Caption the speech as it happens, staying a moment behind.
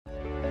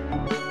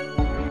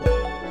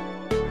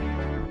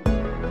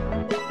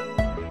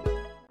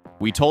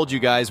We told you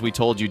guys, we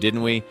told you,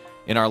 didn't we?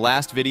 In our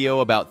last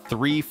video about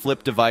 3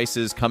 flip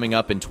devices coming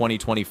up in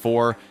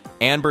 2024,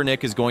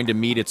 Anbernic is going to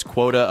meet its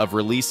quota of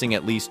releasing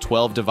at least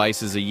 12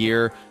 devices a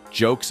year.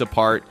 Jokes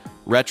apart,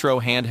 retro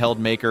handheld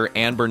maker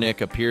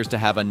Anbernic appears to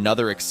have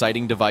another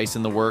exciting device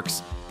in the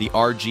works, the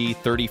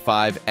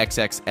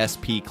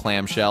RG35XX-SP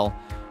clamshell.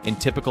 In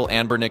typical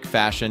Anbernic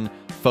fashion,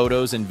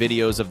 photos and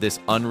videos of this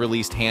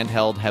unreleased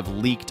handheld have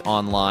leaked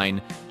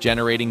online,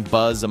 generating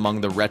buzz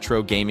among the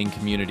retro gaming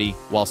community.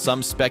 While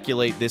some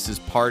speculate this is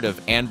part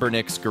of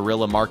Anbernic's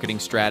guerrilla marketing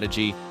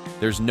strategy,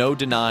 there's no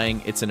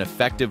denying it's an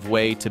effective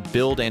way to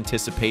build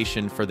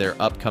anticipation for their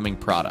upcoming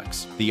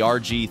products. The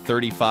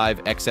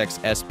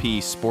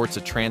RG35XX-SP sports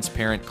a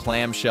transparent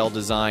clamshell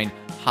design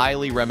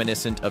highly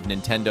reminiscent of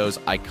Nintendo's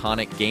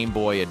iconic Game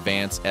Boy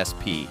Advance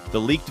SP.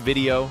 The leaked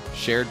video,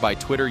 shared by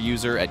Twitter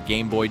user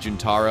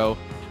 @GameBoyJuntaro,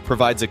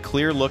 provides a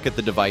clear look at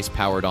the device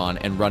powered on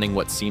and running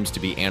what seems to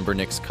be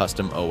Anbernic's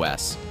custom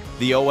OS.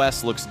 The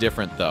OS looks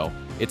different though.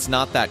 It's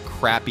not that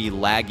crappy,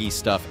 laggy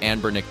stuff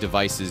Anbernic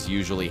devices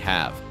usually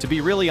have. To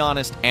be really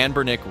honest,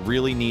 Anbernic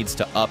really needs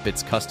to up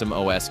its custom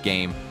OS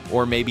game,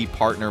 or maybe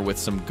partner with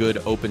some good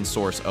open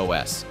source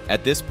OS.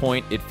 At this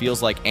point, it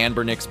feels like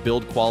Anbernic's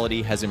build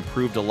quality has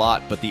improved a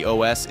lot, but the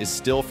OS is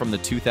still from the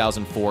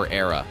 2004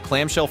 era.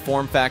 Clamshell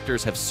form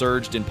factors have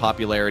surged in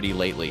popularity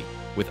lately,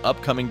 with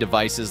upcoming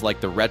devices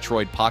like the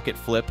Retroid Pocket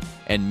Flip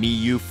and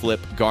Mii Flip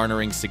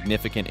garnering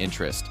significant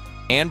interest.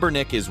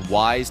 Anbernic is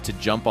wise to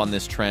jump on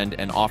this trend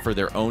and offer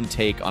their own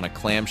take on a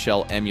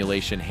clamshell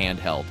emulation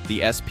handheld.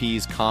 The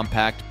SP's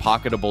compact,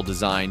 pocketable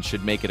design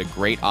should make it a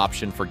great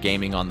option for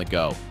gaming on the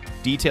go.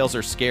 Details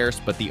are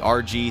scarce, but the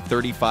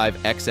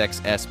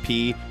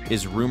RG35XX-SP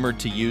is rumored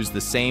to use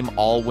the same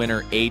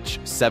all-winner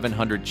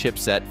H700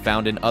 chipset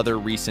found in other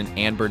recent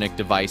Anbernic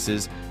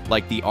devices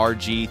like the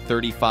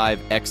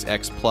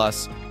RG35XX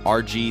Plus,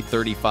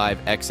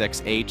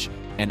 RG35XXH,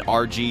 and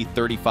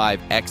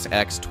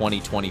RG35XX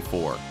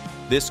 2024.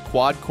 This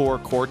quad-core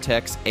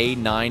Cortex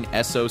A9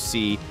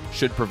 SoC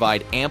should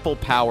provide ample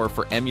power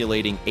for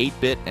emulating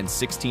 8-bit and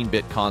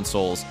 16-bit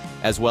consoles,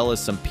 as well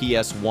as some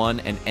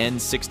PS1 and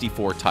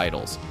N64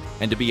 titles.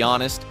 And to be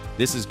honest,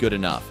 this is good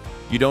enough.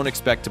 You don't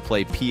expect to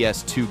play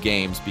PS2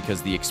 games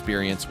because the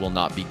experience will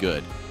not be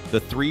good.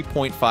 The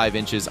 3.5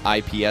 inches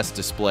IPS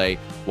display,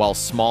 while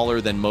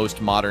smaller than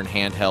most modern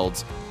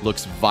handhelds,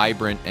 looks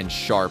vibrant and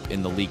sharp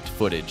in the leaked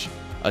footage.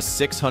 A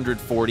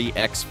 640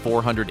 x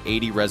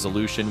 480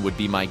 resolution would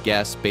be my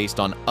guess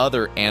based on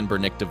other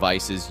Anbernic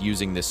devices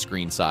using this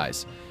screen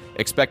size.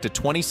 Expect a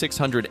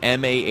 2600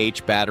 mAh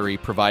battery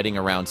providing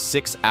around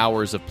 6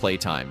 hours of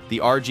playtime. The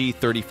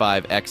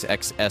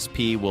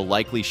RG35XX-SP will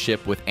likely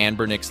ship with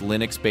Anbernic's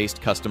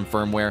Linux-based custom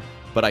firmware,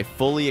 but I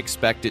fully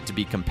expect it to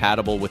be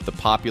compatible with the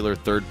popular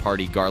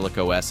third-party Garlic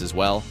OS as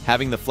well.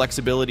 Having the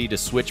flexibility to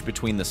switch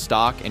between the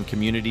stock and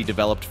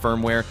community-developed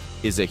firmware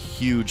is a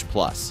huge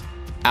plus.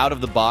 Out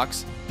of the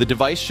box, the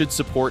device should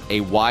support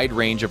a wide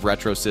range of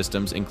retro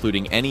systems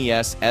including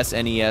NES,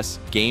 SNES,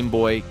 Game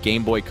Boy,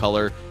 Game Boy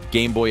Color,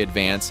 Game Boy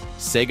Advance,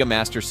 Sega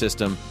Master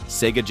System,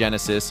 Sega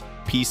Genesis,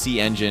 PC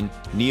Engine,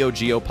 Neo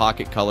Geo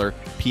Pocket Color,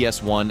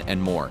 PS1,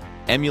 and more.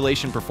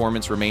 Emulation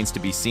performance remains to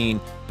be seen,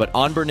 but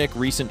Anbernic's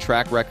recent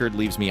track record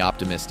leaves me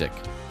optimistic.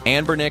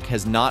 Anbernic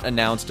has not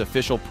announced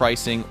official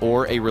pricing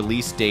or a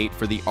release date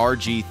for the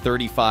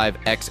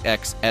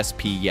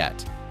RG35XX-SP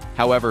yet.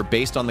 However,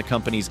 based on the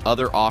company's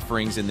other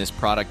offerings in this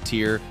product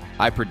tier,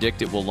 I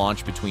predict it will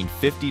launch between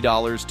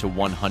 $50 to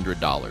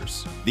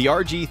 $100. The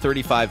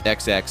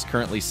RG35XX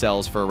currently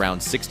sells for around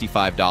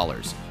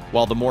 $65,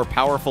 while the more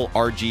powerful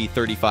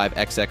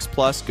RG35XX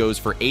Plus goes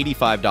for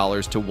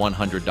 $85 to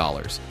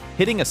 $100.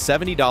 Hitting a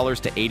 $70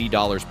 to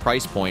 $80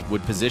 price point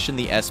would position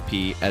the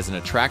SP as an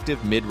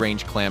attractive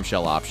mid-range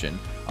clamshell option,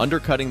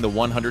 undercutting the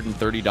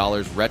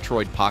 $130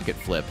 Retroid Pocket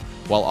Flip,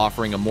 while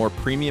offering a more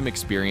premium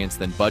experience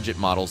than budget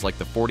models like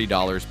the $40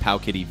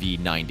 Powkiddy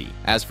V90.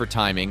 As for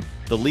timing,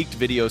 the leaked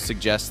video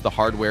suggests the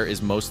hardware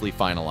is mostly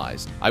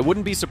finalized. I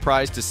wouldn't be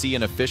surprised to see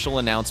an official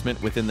announcement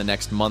within the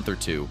next month or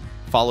two,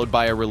 followed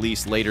by a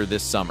release later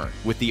this summer.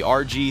 With the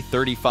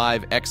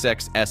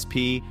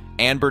RG35XX-SP,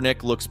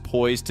 Anbernic looks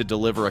poised to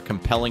deliver a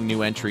compelling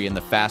new entry in the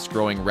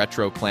fast-growing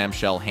retro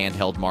clamshell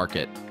handheld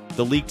market.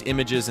 The leaked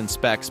images and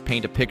specs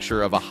paint a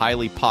picture of a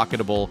highly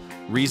pocketable,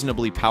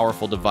 reasonably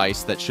powerful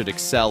device that should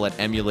excel at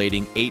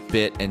emulating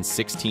 8-bit and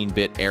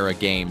 16-bit era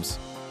games.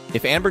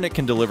 If Anbernic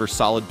can deliver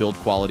solid build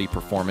quality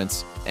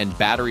performance and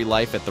battery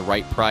life at the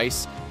right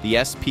price, the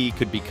SP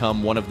could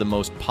become one of the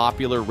most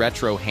popular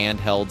retro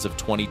handhelds of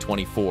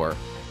 2024.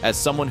 As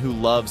someone who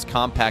loves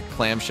compact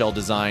clamshell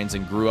designs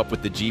and grew up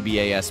with the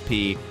GBA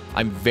SP,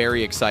 I'm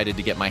very excited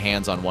to get my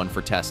hands on one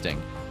for testing.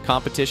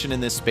 Competition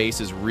in this space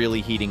is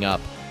really heating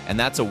up, and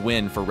that's a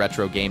win for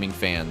retro gaming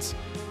fans.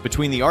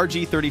 Between the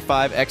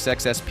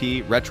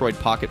RG35XX-SP,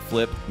 Retroid Pocket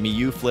Flip,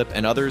 Mii Flip,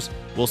 and others,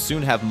 we'll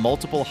soon have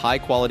multiple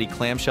high-quality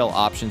clamshell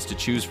options to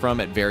choose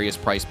from at various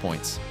price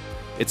points.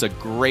 It's a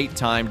great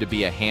time to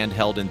be a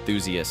handheld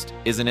enthusiast,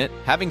 isn't it?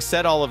 Having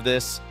said all of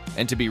this,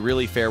 and to be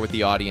really fair with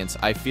the audience,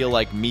 I feel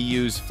like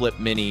Miiu's Flip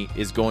Mini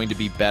is going to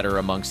be better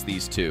amongst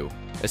these two,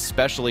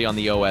 especially on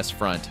the OS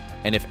front.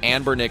 And if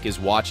Anbernic is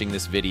watching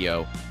this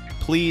video,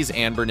 please,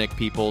 Anbernic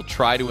people,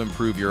 try to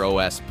improve your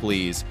OS,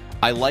 please.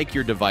 I like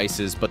your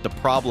devices, but the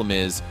problem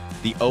is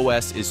the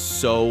OS is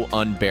so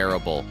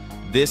unbearable.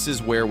 This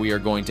is where we are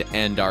going to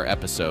end our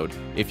episode.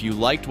 If you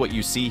liked what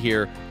you see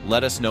here,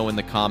 let us know in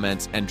the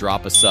comments and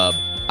drop a sub.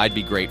 I'd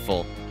be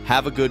grateful.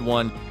 Have a good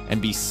one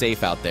and be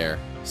safe out there.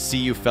 See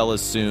you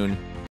fellas soon.